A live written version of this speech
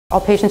All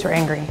patients were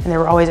angry, and they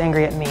were always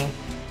angry at me,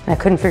 and I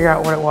couldn't figure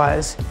out what it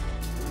was.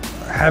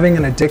 Having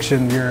an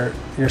addiction,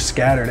 you're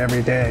scattered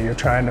every day. You're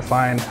trying to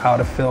find how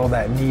to fill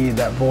that need,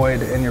 that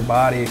void in your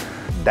body.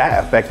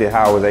 That affected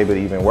how I was able to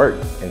even work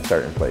in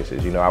certain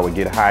places. You know, I would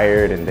get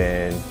hired and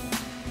then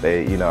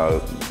they, you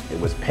know, it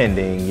was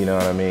pending, you know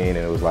what I mean? And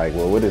it was like,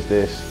 well, what is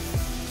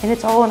this? And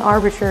it's all an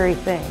arbitrary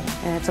thing,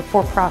 and it's a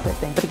for-profit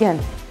thing. But again,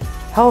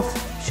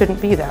 health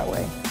shouldn't be that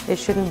way. It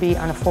shouldn't be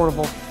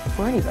unaffordable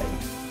for anybody.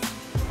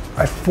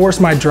 I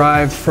forced my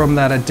drive from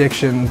that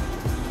addiction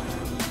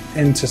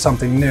into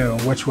something new,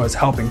 which was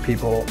helping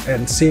people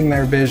and seeing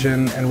their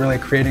vision and really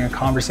creating a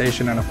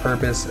conversation and a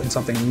purpose and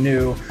something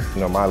new.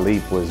 You know, my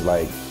leap was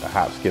like a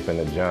hop, skip, and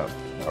a jump,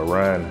 a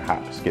run,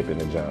 hop, skip,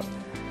 and a jump.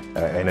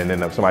 And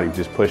then somebody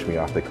just pushed me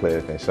off the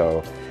cliff. And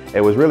so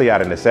it was really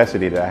out of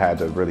necessity that I had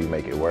to really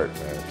make it work,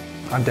 man.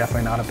 I'm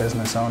definitely not a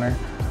business owner,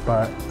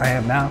 but I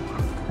am now.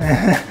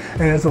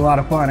 And it's a lot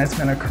of fun. It's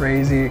been a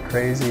crazy,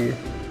 crazy,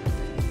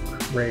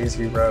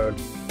 crazy road.